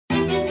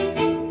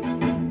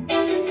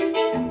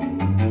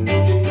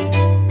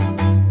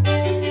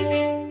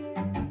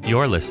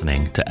You're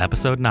listening to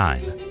Episode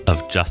 9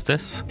 of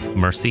Justice,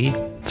 Mercy,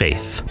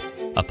 Faith,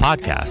 a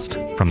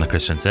podcast from the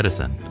Christian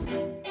Citizen.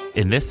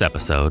 In this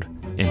episode,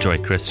 enjoy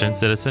Christian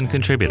Citizen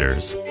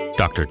contributors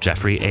Dr.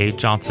 Jeffrey A.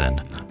 Johnson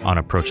on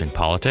approaching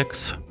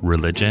politics,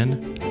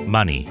 religion,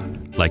 money,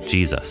 like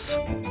Jesus.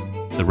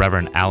 The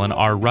Reverend Alan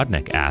R.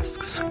 Rudnick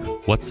asks,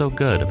 what's so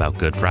good about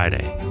Good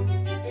Friday?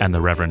 And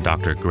the Reverend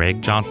Dr.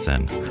 Greg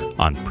Johnson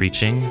on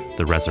preaching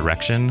the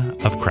resurrection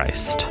of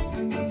Christ.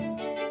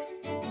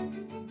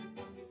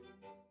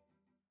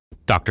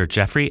 Dr.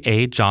 Jeffrey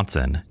A.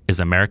 Johnson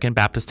is American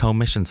Baptist Home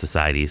Mission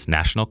Society's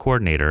National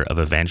Coordinator of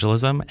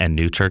Evangelism and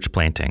New Church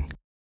Planting.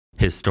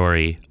 His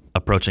story,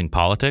 Approaching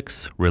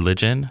Politics,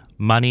 Religion,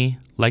 Money,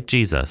 like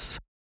Jesus,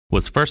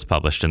 was first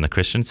published in the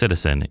Christian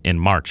Citizen in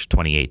March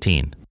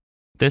 2018.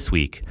 This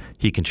week,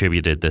 he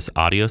contributed this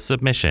audio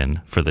submission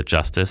for the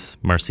Justice,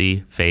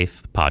 Mercy,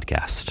 Faith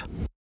podcast.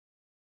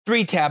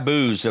 3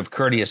 taboos of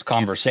courteous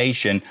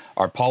conversation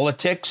are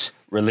politics,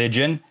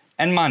 religion,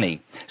 and money.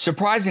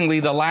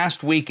 Surprisingly, the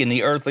last week in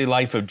the earthly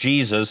life of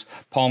Jesus,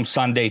 Palm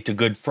Sunday to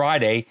Good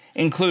Friday,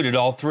 included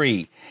all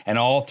 3, and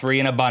all 3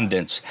 in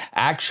abundance.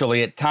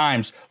 Actually, at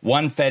times,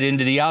 one fed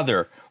into the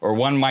other, or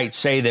one might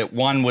say that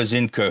one was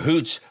in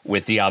cahoots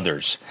with the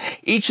others.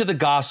 Each of the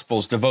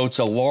Gospels devotes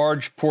a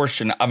large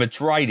portion of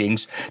its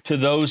writings to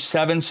those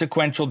 7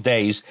 sequential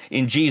days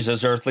in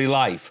Jesus' earthly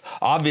life.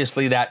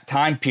 Obviously, that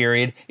time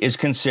period is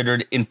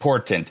considered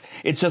important.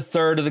 It's a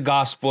third of the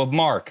Gospel of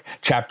Mark,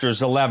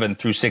 chapters 11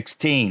 through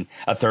 16,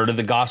 a third of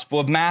the Gospel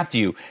of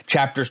Matthew,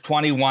 chapters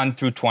 21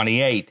 through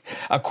 28,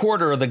 a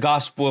quarter of the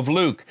Gospel of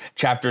Luke,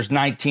 chapters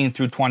 19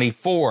 through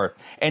 24,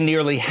 and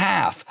nearly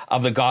half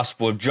of the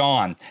Gospel of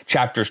John,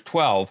 chapters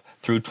 12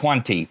 through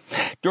 20.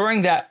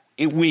 During that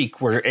week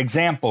were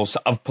examples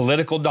of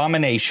political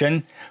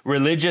domination,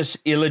 religious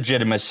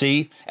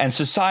illegitimacy, and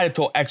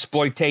societal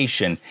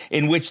exploitation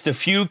in which the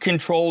few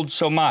controlled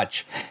so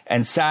much,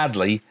 and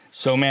sadly,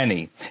 so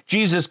many.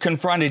 Jesus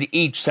confronted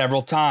each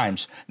several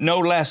times. No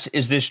less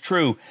is this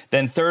true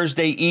than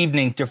Thursday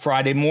evening to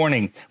Friday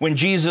morning, when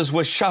Jesus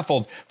was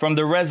shuffled from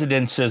the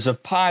residences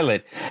of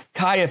Pilate,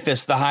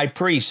 Caiaphas the high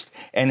priest,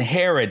 and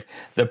Herod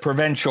the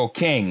provincial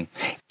king.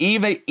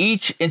 Even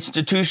each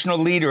institutional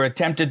leader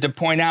attempted to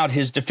point out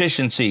his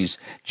deficiencies.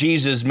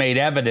 Jesus made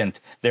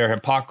evident their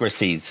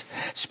hypocrisies.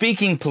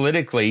 Speaking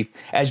politically,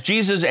 as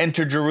Jesus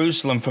entered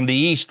Jerusalem from the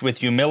east with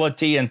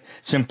humility and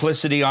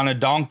simplicity on a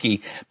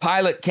donkey,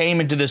 Pilate came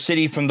into the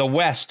city from the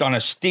west on a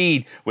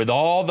steed with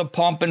all the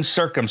pomp and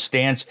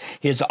circumstance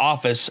his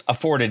office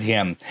afforded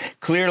him.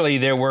 Clearly,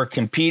 there were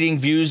competing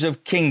views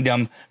of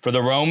kingdom for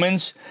the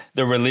Romans,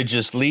 the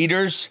religious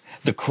leaders,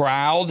 the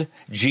crowd,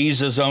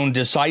 Jesus' own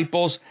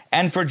disciples,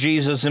 and for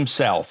Jesus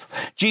himself.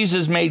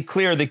 Jesus made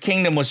clear the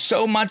kingdom was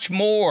so much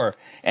more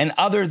and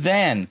other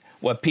than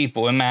what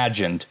people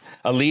imagined.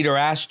 A leader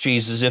asked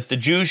Jesus if the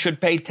Jews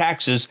should pay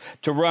taxes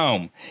to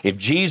Rome. If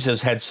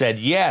Jesus had said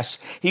yes,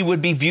 he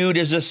would be viewed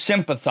as a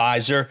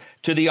sympathizer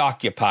to the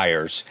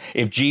occupiers.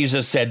 If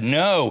Jesus said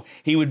no,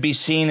 he would be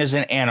seen as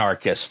an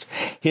anarchist.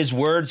 His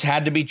words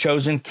had to be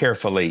chosen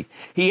carefully.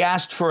 He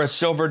asked for a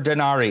silver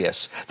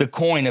denarius, the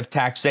coin of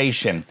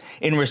taxation.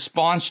 In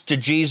response to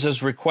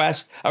Jesus'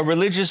 request, a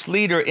religious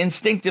leader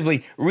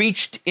instinctively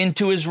reached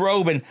into his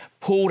robe and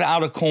pulled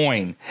out a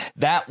coin.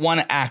 That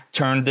one act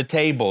turned the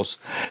tables.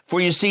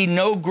 For you see,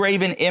 no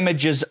graven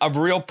images of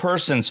real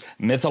persons,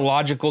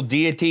 mythological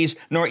deities,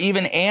 nor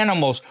even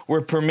animals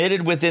were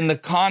permitted within the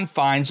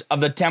confines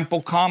of the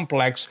temple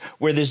complex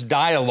where this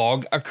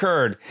dialogue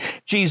occurred.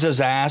 Jesus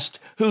asked,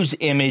 whose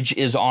image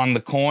is on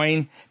the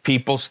coin?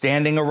 People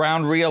standing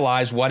around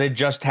realized what had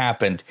just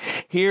happened.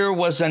 Here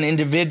was an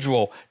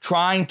individual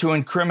trying to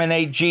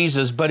incriminate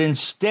Jesus, but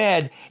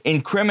instead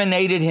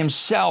incriminated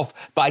himself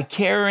by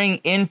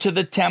carrying into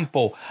the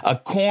temple a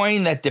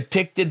coin that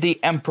depicted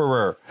the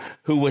emperor,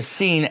 who was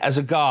seen as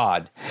a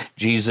god.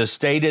 Jesus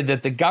stated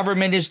that the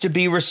government is to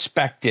be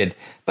respected,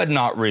 but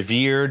not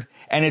revered,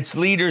 and its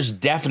leaders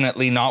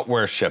definitely not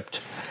worshipped.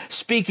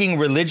 Speaking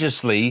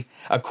religiously,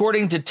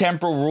 according to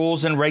temporal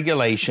rules and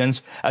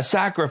regulations, a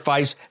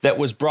sacrifice that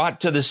was brought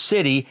to the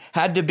city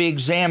had to be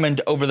examined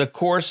over the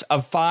course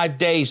of 5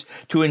 days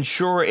to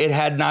ensure it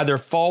had neither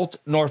fault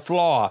nor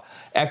flaw.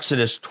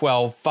 Exodus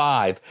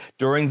 12:5.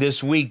 During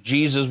this week,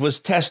 Jesus was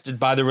tested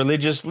by the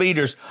religious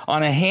leaders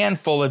on a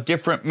handful of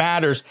different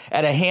matters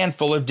at a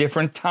handful of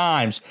different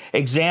times,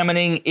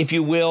 examining, if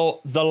you will,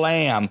 the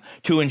lamb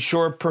to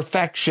ensure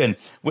perfection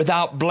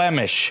without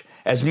blemish,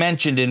 as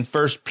mentioned in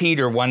 1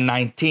 Peter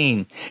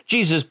 1:19.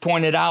 Jesus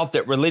pointed out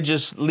that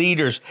religious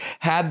leaders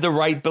had the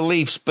right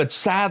beliefs, but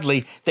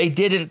sadly, they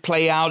didn't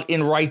play out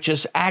in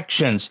righteous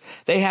actions.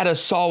 They had a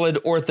solid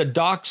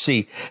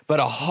orthodoxy, but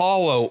a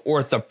hollow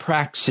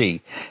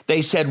orthopraxy.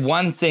 They said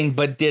one thing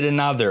but did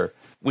another.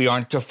 we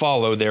aren't to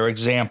follow their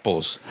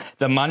examples.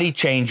 The money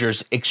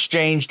changers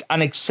exchanged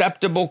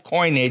unacceptable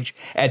coinage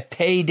at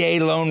payday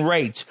loan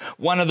rates,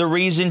 one of the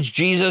reasons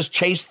Jesus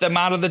chased them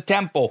out of the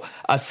temple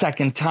a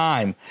second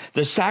time.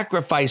 The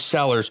sacrifice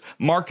sellers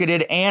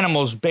marketed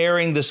animals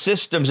bearing the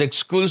system's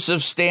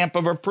exclusive stamp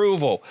of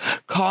approval,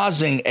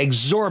 causing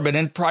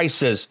exorbitant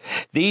prices.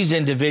 These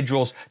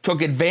individuals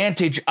took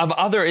advantage of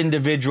other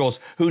individuals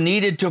who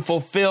needed to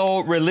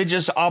fulfill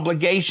religious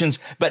obligations,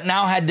 but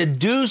now had to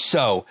do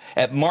so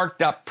at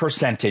marked up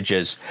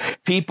percentages.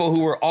 People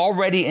who were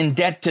already in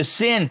debt to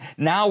sin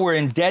now were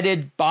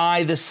indebted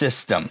by the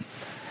system.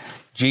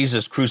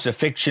 Jesus'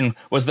 crucifixion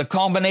was the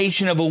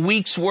culmination of a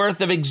week's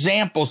worth of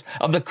examples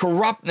of the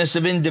corruptness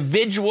of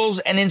individuals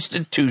and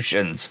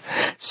institutions.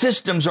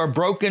 Systems are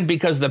broken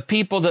because the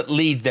people that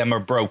lead them are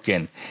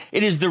broken.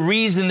 It is the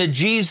reason that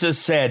Jesus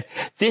said,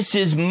 "This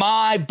is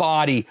my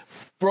body,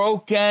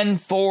 broken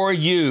for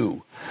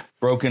you,"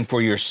 broken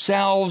for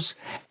yourselves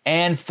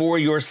and for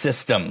your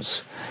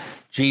systems.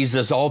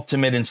 Jesus'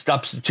 ultimate and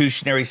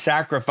substitutionary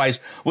sacrifice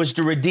was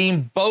to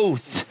redeem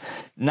both.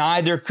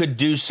 Neither could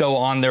do so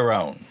on their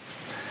own.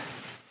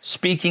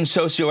 Speaking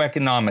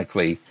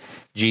socioeconomically,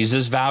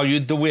 Jesus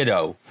valued the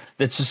widow,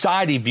 that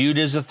society viewed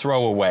as a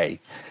throwaway.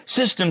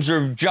 Systems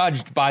are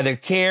judged by the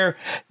care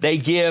they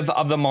give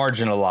of the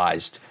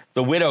marginalized.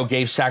 The widow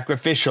gave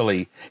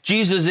sacrificially.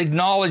 Jesus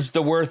acknowledged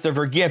the worth of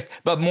her gift,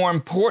 but more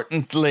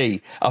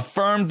importantly,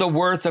 affirmed the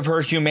worth of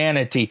her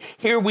humanity.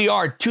 Here we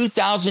are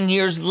 2,000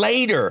 years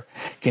later,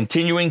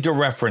 continuing to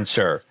reference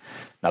her.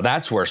 Now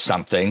that's worth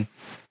something.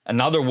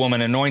 Another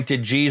woman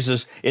anointed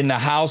Jesus in the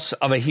house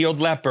of a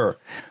healed leper.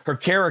 Her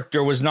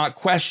character was not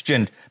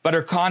questioned, but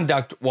her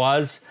conduct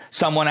was.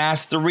 Someone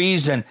asked the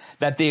reason,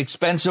 that the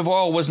expensive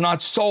oil was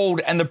not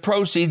sold and the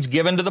proceeds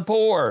given to the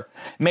poor.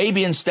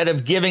 Maybe instead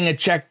of giving a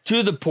check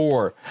to the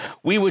poor,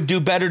 we would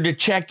do better to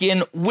check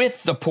in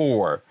with the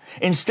poor.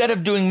 Instead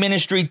of doing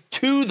ministry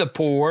to the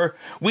poor,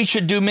 we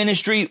should do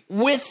ministry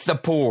with the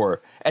poor,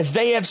 as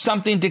they have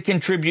something to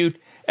contribute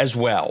as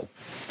well.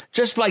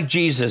 Just like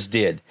Jesus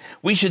did,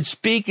 we should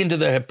speak into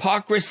the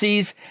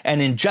hypocrisies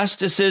and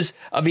injustices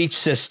of each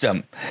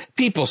system.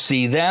 People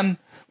see them,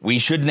 we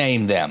should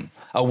name them.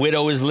 A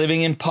widow is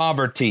living in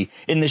poverty,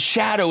 in the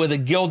shadow of the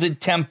gilded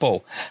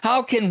temple.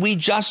 How can we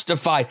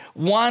justify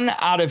 1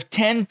 out of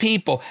 10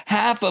 people,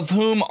 half of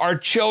whom are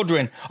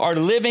children, are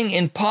living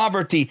in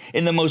poverty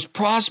in the most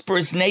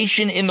prosperous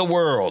nation in the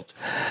world?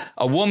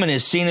 A woman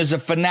is seen as a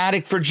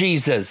fanatic for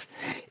Jesus.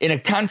 In a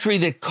country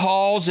that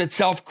calls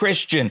itself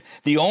Christian,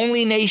 the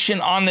only nation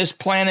on this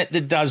planet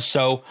that does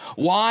so,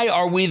 why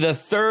are we the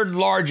third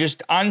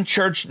largest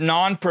unchurched,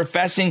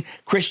 non-professing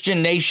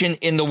Christian nation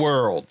in the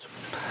world?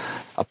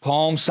 A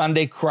Palm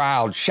Sunday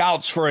crowd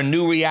shouts for a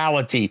new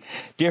reality,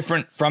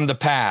 different from the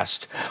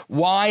past.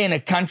 Why, in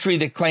a country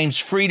that claims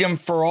freedom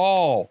for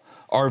all,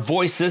 are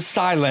voices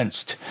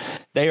silenced?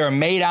 They are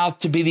made out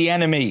to be the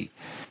enemy.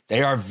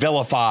 They are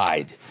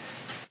vilified.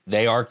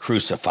 They are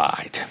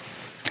crucified.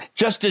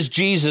 Just as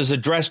Jesus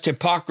addressed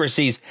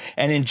hypocrisies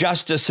and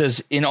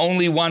injustices in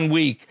only 1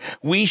 week,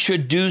 we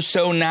should do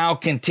so now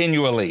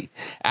continually.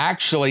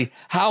 Actually,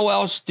 how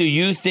else do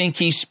you think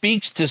he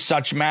speaks to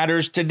such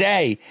matters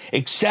today,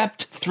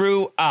 except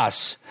through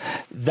us?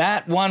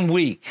 That 1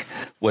 week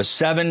was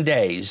 7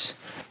 days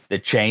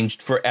that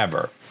changed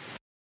forever.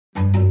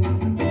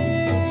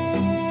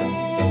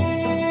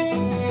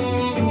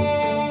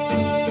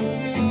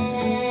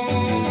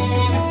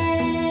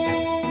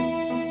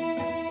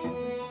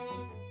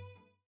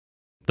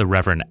 The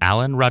Reverend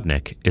Alan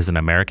Rudnick is an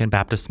American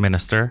Baptist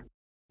minister,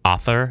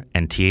 author,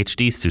 and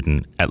THD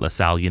student at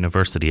LaSalle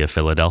University of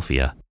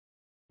Philadelphia.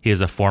 He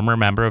is a former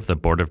member of the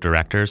Board of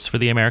Directors for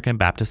the American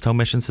Baptist Home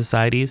Mission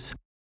Societies,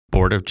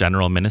 Board of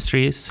General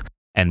Ministries,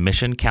 and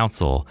Mission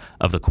Council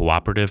of the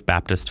Cooperative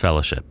Baptist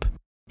Fellowship.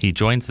 He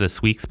joins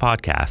this week's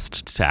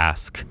podcast to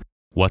ask,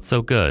 what's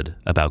so good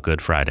about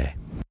Good Friday?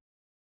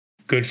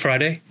 Good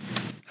Friday?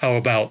 How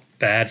about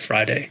Bad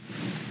Friday?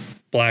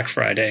 Black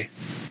Friday?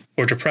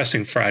 Or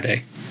Depressing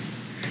Friday?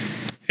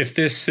 If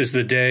this is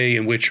the day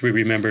in which we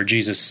remember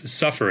Jesus'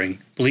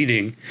 suffering,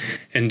 bleeding,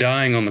 and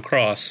dying on the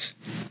cross,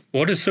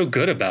 what is so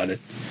good about it?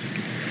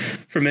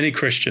 For many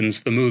Christians,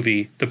 the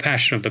movie The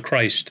Passion of the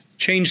Christ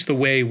changed the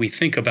way we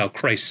think about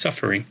Christ's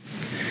suffering.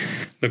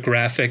 The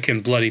graphic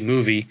and bloody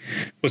movie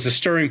was a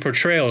stirring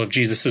portrayal of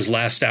Jesus'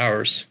 last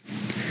hours.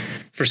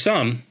 For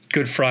some,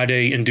 Good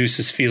Friday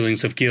induces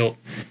feelings of guilt,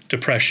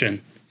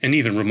 depression, and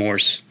even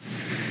remorse.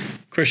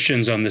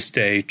 Christians on this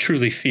day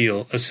truly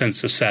feel a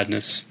sense of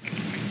sadness.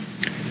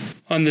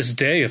 On this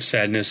day of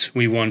sadness,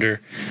 we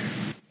wonder,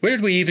 where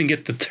did we even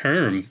get the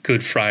term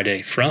Good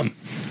Friday from?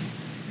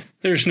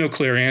 There's no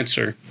clear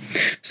answer.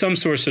 Some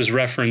sources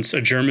reference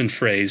a German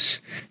phrase,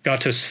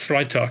 Gottes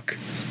Freitag,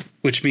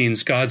 which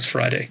means God's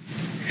Friday.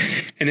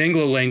 In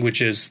Anglo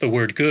languages, the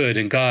word good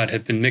and God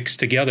have been mixed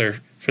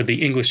together for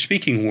the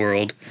English-speaking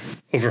world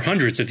over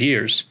hundreds of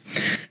years.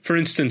 For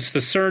instance,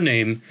 the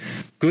surname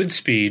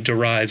Goodspeed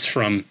derives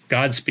from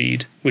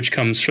Godspeed, which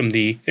comes from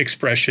the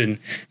expression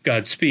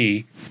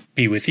Godspeed,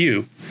 be with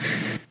you.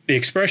 The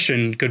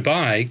expression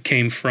goodbye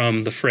came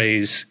from the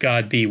phrase,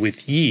 God be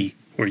with ye,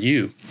 or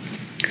you.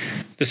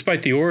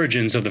 Despite the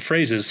origins of the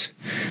phrases,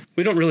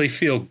 we don't really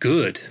feel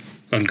good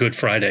on Good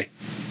Friday.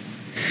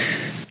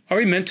 Are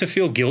we meant to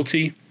feel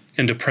guilty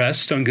and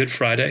depressed on Good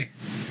Friday?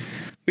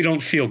 We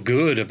don't feel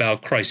good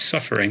about Christ's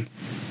suffering.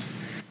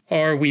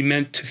 Are we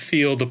meant to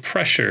feel the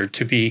pressure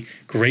to be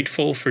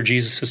grateful for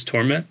Jesus'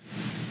 torment?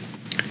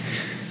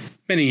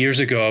 Many years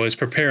ago, I was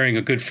preparing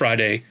a Good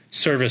Friday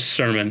service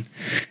sermon,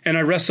 and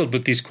I wrestled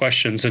with these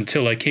questions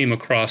until I came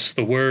across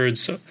the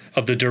words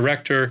of the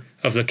director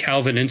of the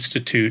Calvin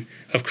Institute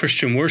of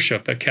Christian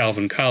Worship at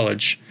Calvin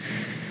College,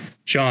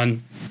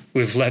 John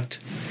Wivlet.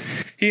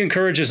 He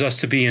encourages us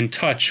to be in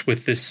touch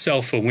with this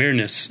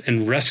self-awareness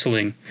and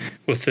wrestling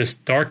with this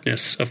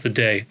darkness of the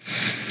day,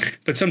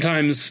 but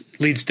sometimes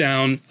leads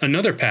down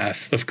another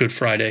path of Good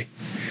Friday.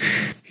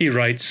 He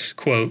writes,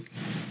 quote,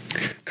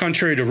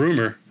 "Contrary to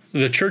rumor,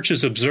 the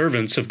Church's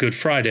observance of Good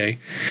Friday,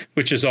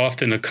 which is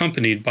often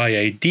accompanied by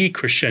a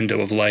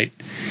decrescendo of light,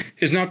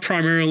 is not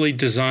primarily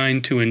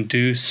designed to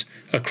induce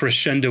a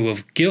crescendo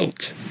of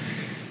guilt.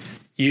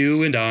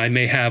 You and I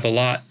may have a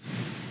lot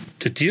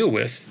to deal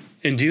with,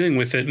 and dealing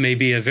with it may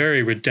be a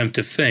very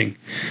redemptive thing.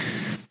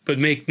 But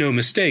make no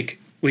mistake,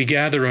 we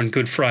gather on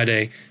Good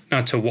Friday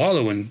not to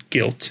wallow in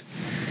guilt,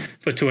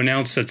 but to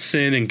announce that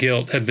sin and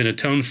guilt have been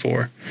atoned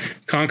for,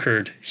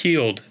 conquered,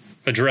 healed,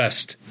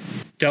 addressed,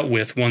 dealt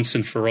with once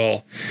and for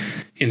all,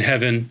 in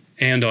heaven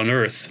and on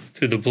earth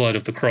through the blood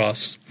of the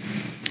cross.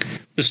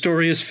 The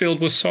story is filled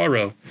with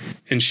sorrow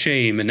and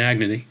shame and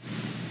agony,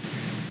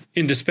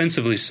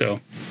 indispensably so.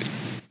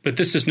 But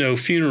this is no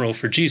funeral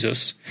for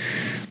Jesus.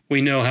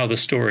 We know how the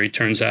story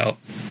turns out."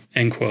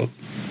 End quote.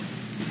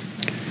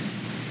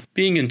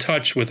 Being in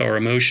touch with our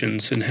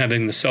emotions and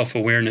having the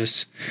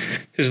self-awareness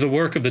is the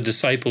work of the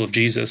disciple of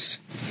Jesus.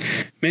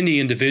 Many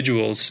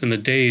individuals in the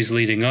days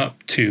leading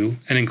up to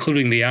and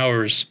including the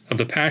hours of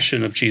the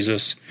Passion of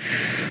Jesus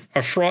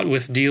are fraught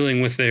with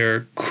dealing with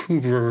their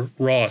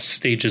Kubler-Ross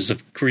stages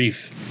of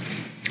grief.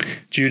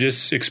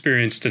 Judas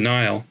experienced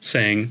denial,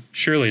 saying,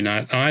 "Surely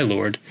not I,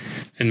 Lord,"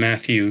 in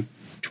Matthew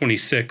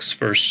 26,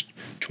 verse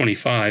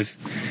 25.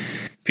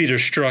 Peter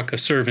struck a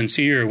servant's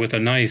ear with a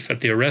knife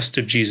at the arrest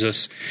of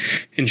Jesus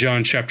in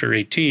John chapter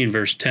 18,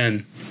 verse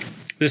 10.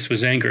 This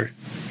was anger.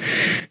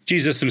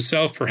 Jesus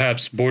himself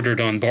perhaps bordered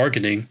on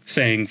bargaining,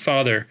 saying,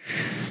 "Father,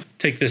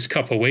 take this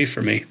cup away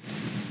from me."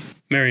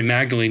 Mary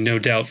Magdalene no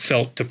doubt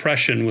felt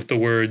depression with the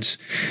words,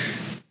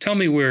 "Tell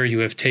me where you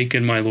have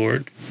taken my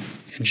Lord,"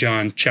 in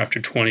John chapter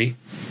 20.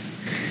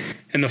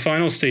 And the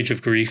final stage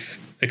of grief,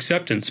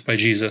 acceptance by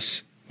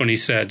Jesus, when he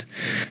said,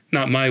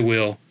 "Not my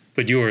will,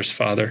 but yours,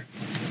 Father."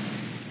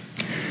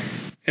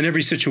 In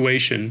every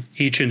situation,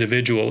 each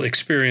individual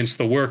experienced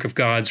the work of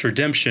God's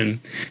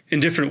redemption in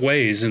different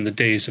ways in the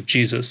days of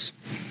Jesus.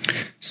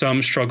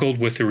 Some struggled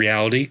with the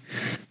reality,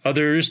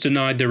 others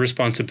denied their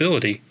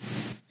responsibility,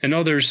 and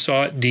others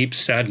sought deep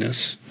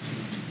sadness.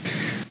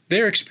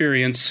 Their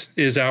experience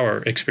is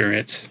our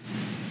experience.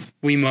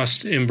 We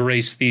must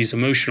embrace these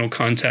emotional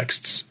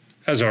contexts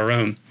as our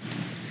own.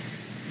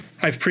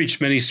 I've preached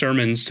many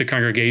sermons to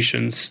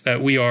congregations that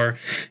we are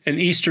an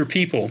Easter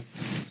people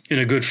in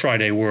a Good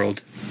Friday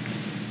world.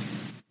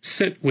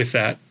 Sit with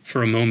that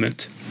for a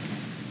moment.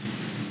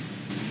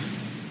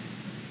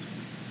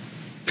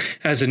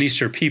 As an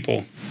Easter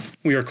people,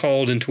 we are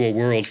called into a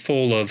world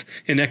full of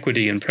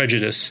inequity and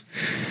prejudice.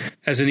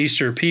 As an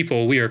Easter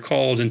people, we are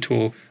called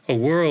into a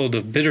world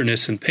of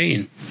bitterness and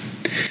pain.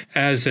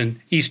 As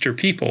an Easter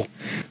people,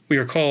 we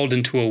are called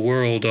into a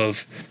world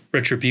of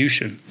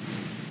retribution.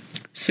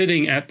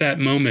 Sitting at that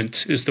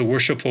moment is the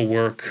worshipful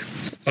work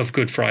of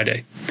Good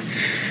Friday.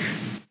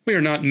 We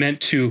are not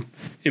meant to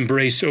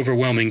embrace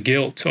overwhelming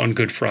guilt on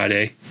Good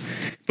Friday,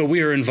 but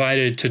we are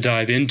invited to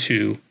dive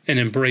into and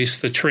embrace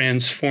the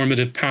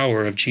transformative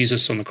power of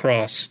Jesus on the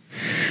cross.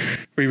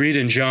 We read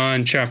in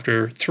John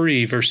chapter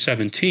 3, verse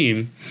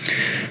 17,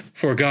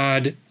 "For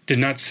God did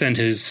not send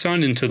his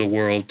Son into the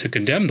world to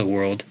condemn the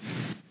world,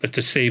 but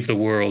to save the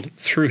world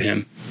through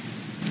him."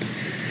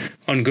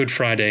 On Good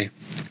Friday,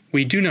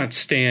 we do not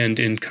stand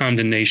in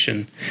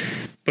condemnation,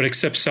 but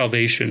accept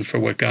salvation for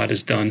what God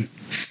has done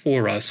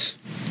for us.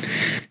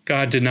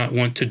 God did not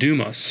want to doom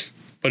us,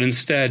 but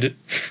instead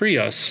free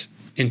us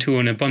into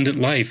an abundant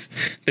life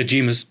that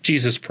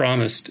Jesus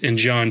promised in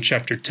John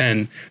chapter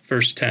 10,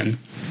 verse 10.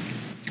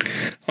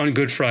 On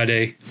Good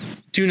Friday,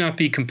 do not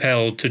be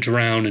compelled to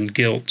drown in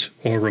guilt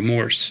or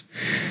remorse,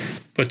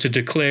 but to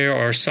declare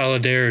our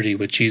solidarity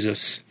with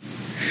Jesus.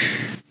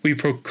 We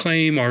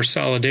proclaim our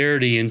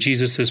solidarity in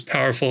Jesus'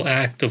 powerful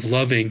act of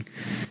loving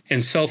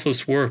and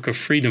selfless work of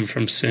freedom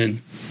from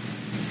sin.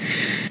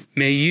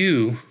 May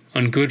you,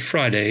 on Good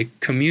Friday,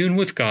 commune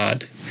with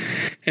God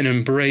and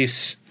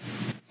embrace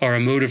our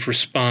emotive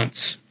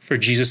response for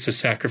Jesus'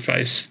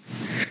 sacrifice,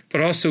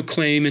 but also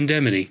claim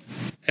indemnity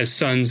as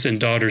sons and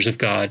daughters of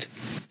God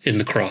in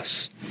the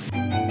cross.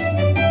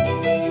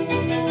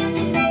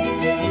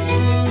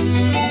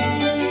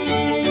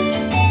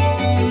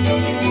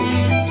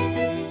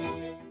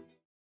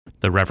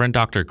 The The Reverend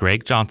Dr.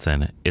 Greg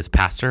Johnson is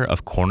pastor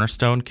of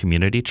Cornerstone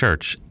Community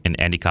Church in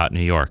Endicott, New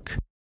York.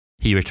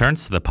 He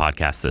returns to the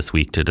podcast this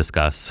week to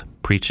discuss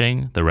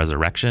preaching the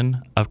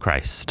resurrection of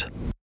Christ.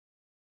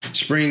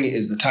 Spring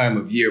is the time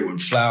of year when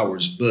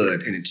flowers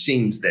bud, and it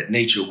seems that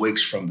nature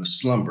wakes from the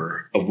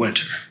slumber of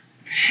winter.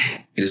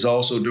 It is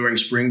also during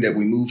spring that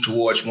we move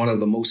towards one of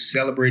the most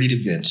celebrated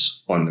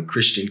events on the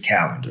Christian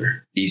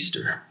calendar,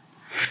 Easter.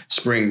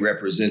 Spring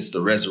represents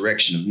the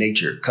resurrection of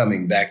nature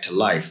coming back to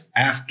life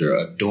after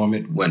a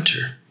dormant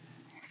winter.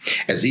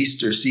 As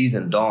Easter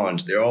season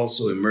dawns, there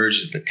also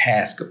emerges the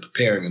task of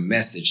preparing a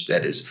message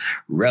that is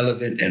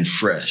relevant and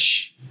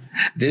fresh.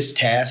 This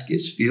task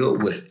is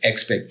filled with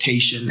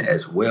expectation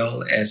as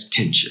well as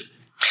tension.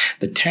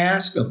 The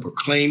task of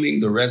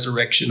proclaiming the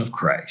resurrection of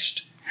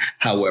Christ,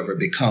 however,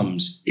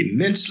 becomes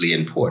immensely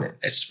important,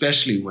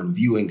 especially when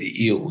viewing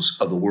the ills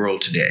of the world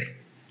today.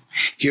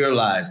 Here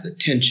lies the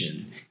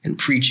tension in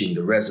preaching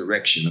the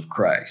resurrection of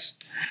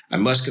Christ. I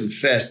must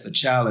confess the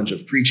challenge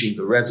of preaching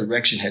the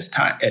resurrection has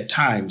at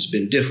times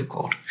been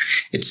difficult.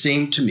 It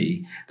seemed to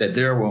me that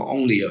there were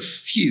only a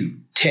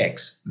few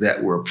texts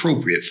that were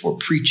appropriate for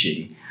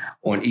preaching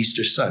on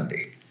Easter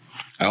Sunday.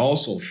 I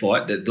also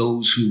thought that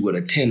those who would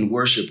attend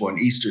worship on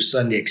Easter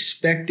Sunday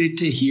expected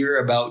to hear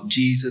about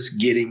Jesus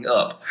getting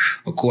up,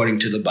 according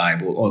to the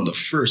Bible, on the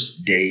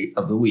first day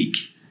of the week.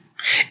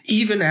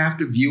 Even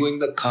after viewing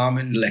the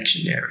common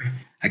lectionary,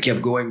 I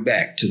kept going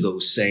back to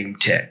those same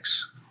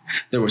texts.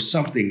 There was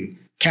something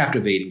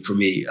captivating for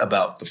me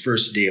about the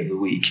first day of the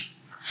week.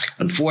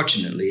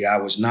 Unfortunately, I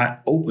was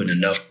not open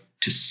enough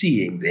to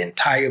seeing the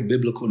entire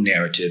biblical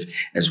narrative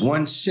as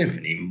one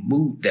symphony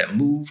that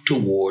moved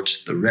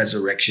towards the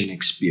resurrection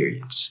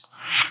experience.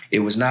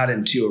 It was not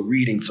until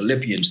reading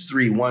Philippians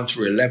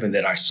 3:1-11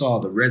 that I saw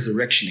the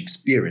resurrection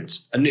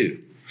experience anew.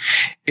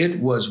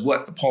 It was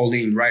what the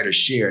Pauline writer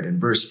shared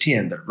in verse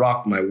 10 that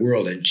rocked my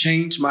world and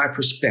changed my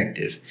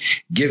perspective,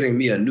 giving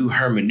me a new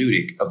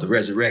hermeneutic of the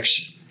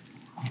resurrection.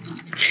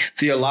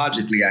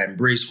 Theologically, I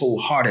embrace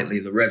wholeheartedly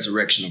the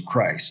resurrection of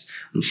Christ.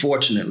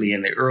 Unfortunately,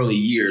 in the early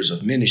years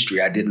of ministry,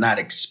 I did not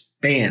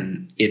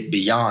expand it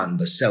beyond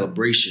the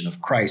celebration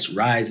of Christ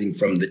rising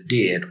from the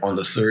dead on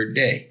the third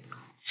day.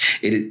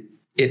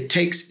 It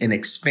takes an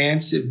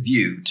expansive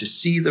view to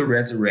see the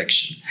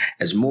resurrection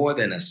as more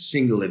than a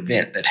single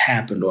event that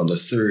happened on the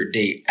third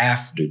day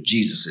after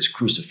Jesus'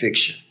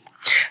 crucifixion.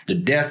 The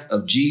death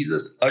of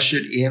Jesus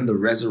ushered in the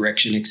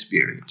resurrection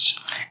experience.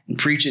 And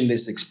preaching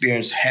this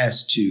experience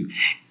has to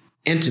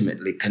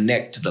intimately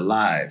connect to the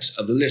lives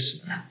of the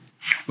listener.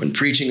 When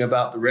preaching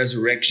about the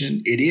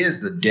resurrection, it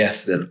is the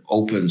death that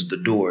opens the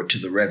door to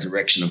the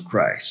resurrection of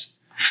Christ.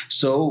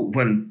 So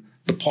when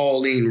the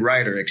Pauline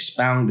writer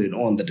expounded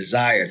on the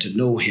desire to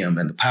know him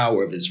and the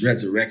power of his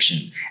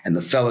resurrection and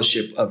the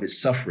fellowship of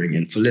his suffering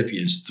in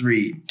Philippians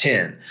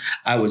 3:10,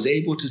 I was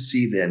able to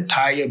see the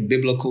entire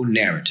biblical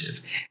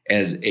narrative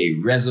as a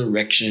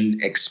resurrection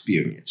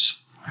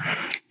experience.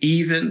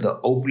 Even the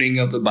opening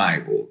of the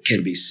Bible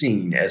can be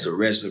seen as a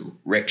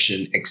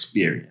resurrection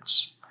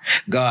experience.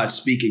 God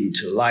speaking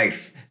to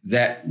life,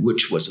 that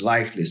which was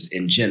lifeless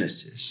in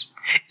Genesis.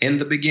 In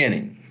the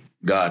beginning,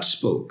 God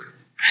spoke.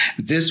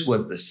 This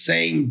was the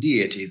same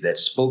deity that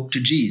spoke to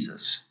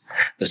Jesus,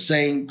 the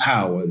same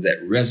power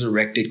that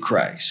resurrected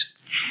Christ.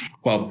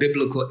 While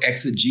biblical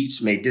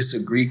exegetes may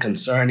disagree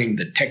concerning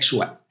the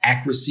textual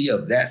accuracy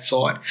of that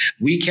thought,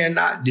 we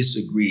cannot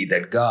disagree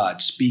that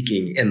God,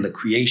 speaking in the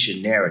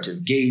creation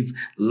narrative, gave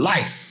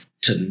life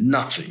to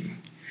nothing.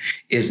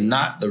 Is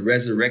not the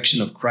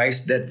resurrection of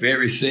Christ that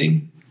very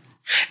thing?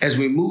 As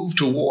we move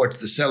towards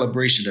the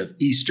celebration of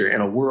Easter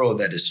in a world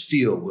that is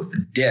filled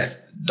with death,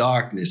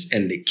 darkness,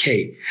 and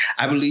decay,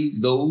 I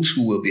believe those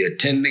who will be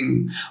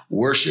attending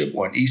worship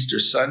on Easter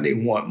Sunday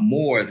want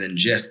more than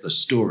just the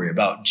story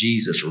about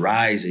Jesus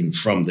rising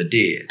from the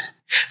dead.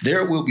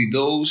 There will be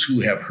those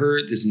who have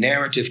heard this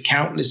narrative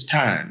countless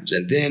times,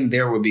 and then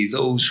there will be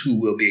those who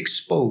will be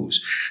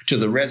exposed to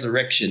the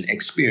resurrection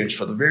experience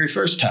for the very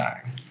first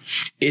time.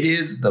 It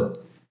is the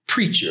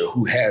preacher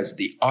who has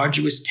the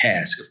arduous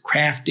task of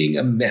crafting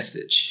a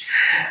message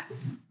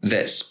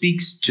that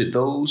speaks to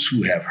those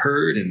who have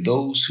heard and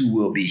those who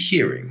will be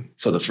hearing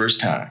for the first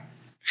time.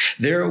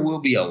 There will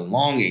be a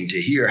longing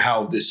to hear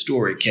how this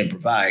story can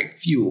provide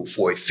fuel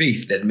for a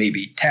faith that may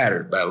be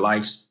tattered by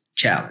life's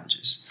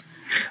challenges.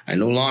 I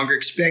no longer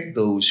expect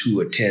those who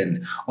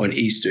attend on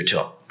Easter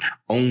to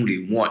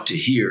only want to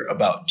hear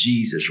about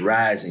Jesus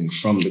rising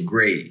from the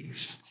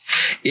grave.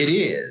 It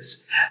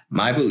is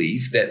my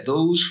belief that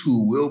those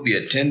who will be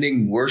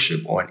attending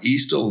worship on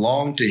Easter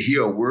long to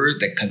hear a word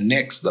that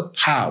connects the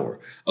power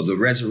of the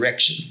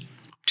resurrection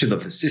to the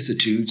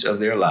vicissitudes of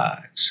their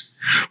lives.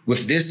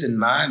 With this in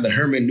mind, the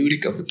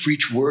hermeneutic of the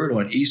preached word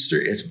on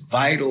Easter is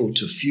vital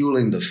to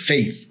fueling the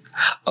faith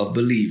of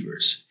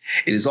believers.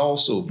 It is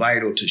also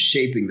vital to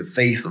shaping the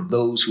faith of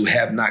those who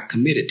have not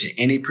committed to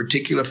any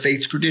particular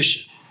faith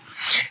tradition.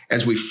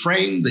 As we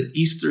frame the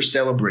Easter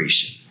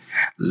celebration,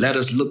 let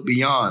us look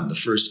beyond the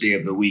first day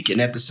of the week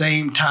and at the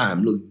same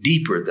time look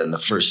deeper than the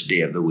first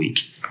day of the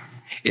week.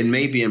 It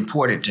may be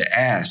important to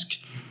ask,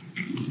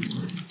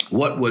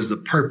 What was the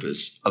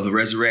purpose of the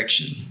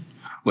resurrection?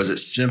 Was it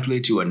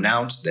simply to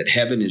announce that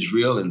heaven is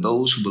real and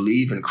those who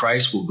believe in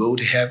Christ will go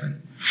to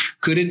heaven?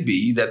 Could it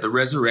be that the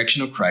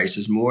resurrection of Christ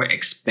is more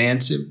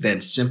expansive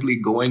than simply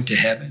going to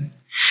heaven?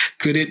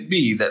 Could it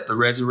be that the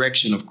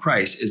resurrection of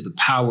Christ is the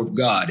power of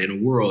God in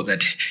a world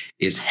that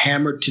is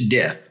hammered to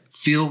death,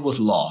 filled with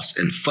loss,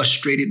 and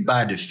frustrated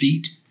by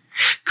defeat?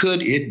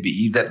 Could it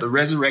be that the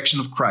resurrection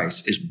of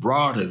Christ is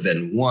broader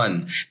than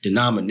one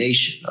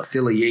denomination,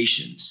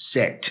 affiliation,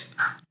 sect,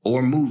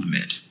 or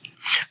movement?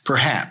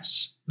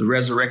 Perhaps the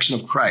resurrection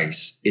of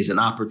Christ is an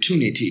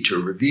opportunity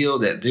to reveal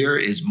that there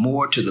is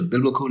more to the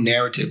biblical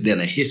narrative than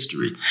a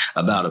history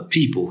about a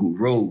people who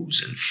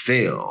rose and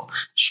fell,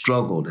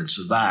 struggled and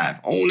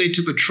survived, only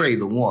to betray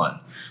the one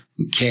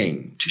who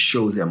came to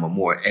show them a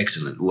more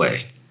excellent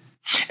way.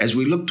 As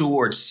we look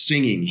towards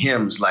singing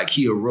hymns like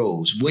He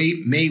Arose,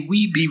 may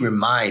we be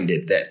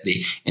reminded that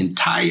the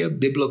entire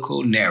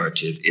biblical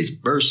narrative is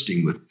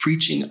bursting with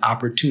preaching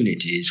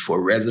opportunities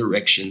for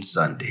Resurrection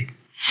Sunday.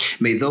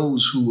 May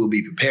those who will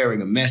be preparing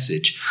a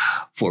message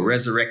for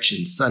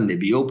Resurrection Sunday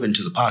be open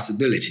to the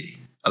possibility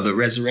of the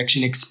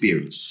resurrection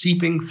experience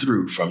seeping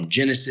through from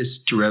Genesis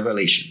to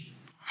Revelation.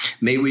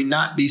 May we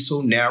not be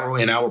so narrow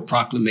in our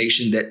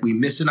proclamation that we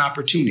miss an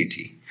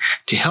opportunity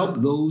to help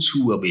those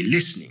who will be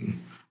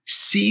listening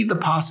see the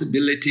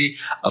possibility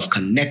of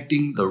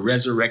connecting the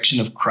resurrection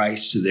of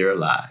Christ to their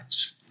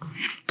lives.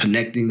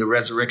 Connecting the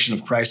resurrection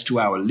of Christ to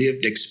our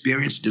lived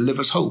experience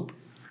delivers hope.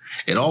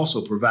 It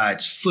also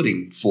provides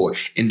footing for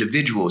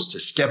individuals to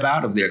step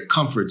out of their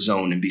comfort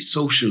zone and be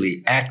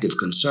socially active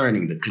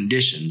concerning the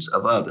conditions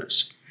of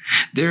others.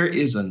 There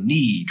is a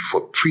need for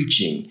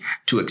preaching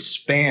to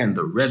expand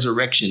the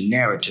resurrection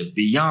narrative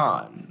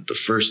beyond the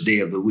first day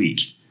of the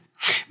week.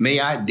 May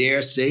I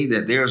dare say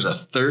that there's a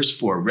thirst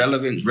for a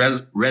relevant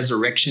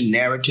resurrection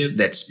narrative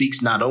that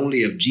speaks not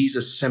only of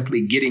Jesus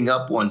simply getting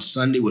up on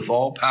Sunday with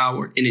all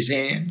power in his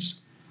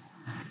hands.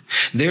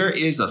 There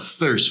is a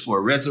thirst for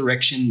a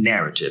resurrection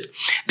narrative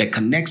that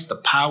connects the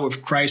power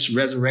of Christ's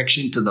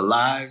resurrection to the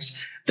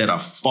lives that are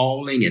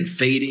falling and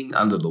fading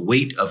under the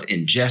weight of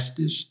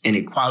injustice,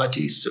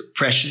 inequality,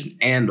 suppression,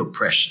 and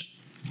oppression.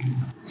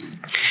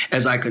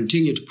 As I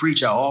continue to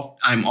preach,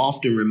 I'm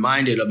often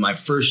reminded of my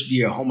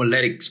first-year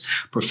homiletics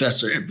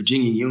professor at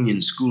Virginia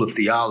Union School of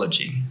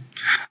Theology,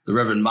 the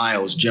Reverend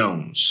Miles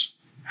Jones.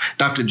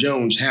 Dr.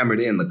 Jones hammered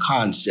in the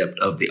concept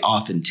of the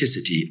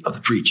authenticity of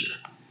the preacher.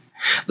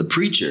 The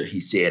preacher, he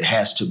said,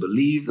 has to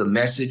believe the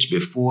message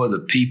before the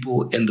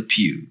people in the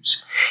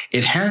pews.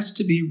 It has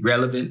to be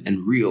relevant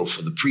and real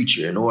for the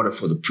preacher in order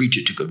for the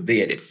preacher to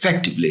convey it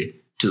effectively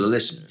to the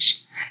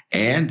listeners.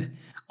 And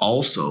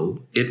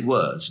also, it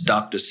was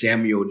Dr.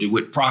 Samuel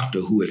DeWitt Proctor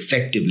who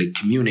effectively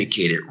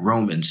communicated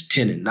Romans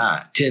 10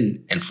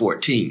 and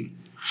 14.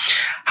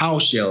 How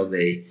shall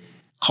they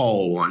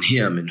call on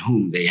him in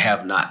whom they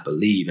have not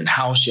believed? And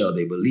how shall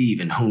they believe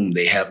in whom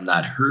they have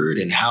not heard?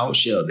 And how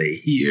shall they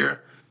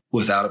hear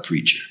without a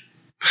preacher?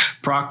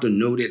 Proctor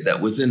noted that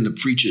within the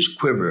preacher's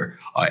quiver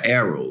are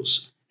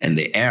arrows, and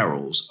the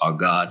arrows are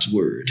God's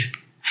word.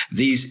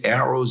 These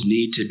arrows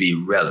need to be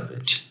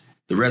relevant.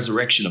 The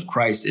resurrection of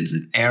Christ is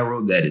an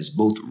arrow that is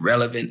both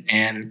relevant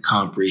and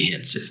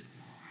comprehensive.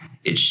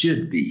 It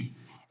should be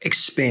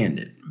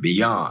expanded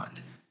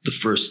beyond the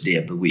first day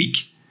of the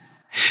week.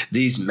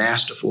 These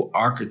masterful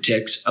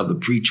architects of the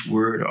preached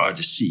word are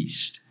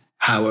deceased.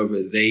 However,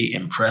 they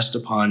impressed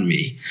upon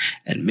me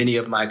and many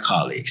of my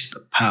colleagues the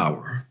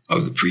power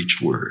of the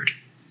preached word.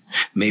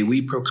 May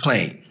we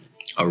proclaim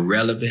a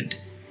relevant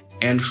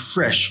and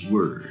fresh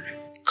word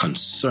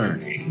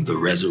concerning the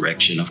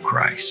resurrection of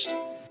Christ.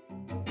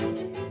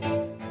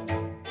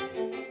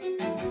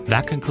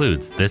 That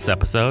concludes this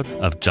episode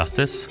of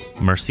Justice,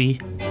 Mercy,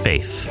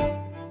 Faith.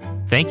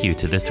 Thank you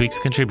to this week's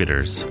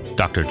contributors,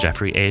 Dr.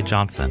 Jeffrey A.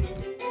 Johnson,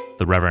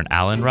 the Reverend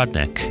Alan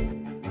Rudnick,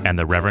 and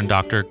the Reverend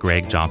Dr.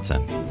 Greg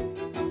Johnson.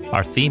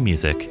 Our theme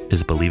music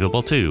is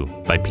Believable Too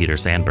by Peter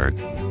Sandberg.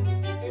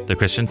 The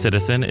Christian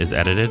Citizen is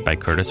edited by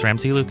Curtis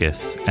Ramsey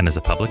Lucas and is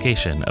a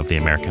publication of the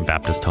American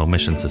Baptist Home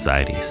Mission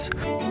Societies.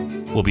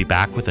 We'll be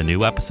back with a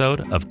new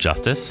episode of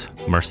Justice,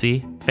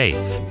 Mercy,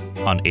 Faith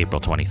on April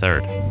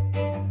 23rd.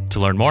 To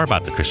learn more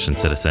about the Christian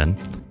Citizen,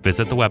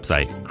 visit the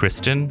website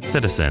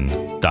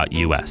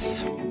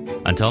christiancitizen.us.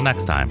 Until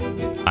next time,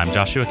 I'm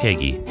Joshua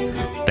Kagi.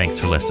 Thanks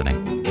for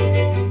listening.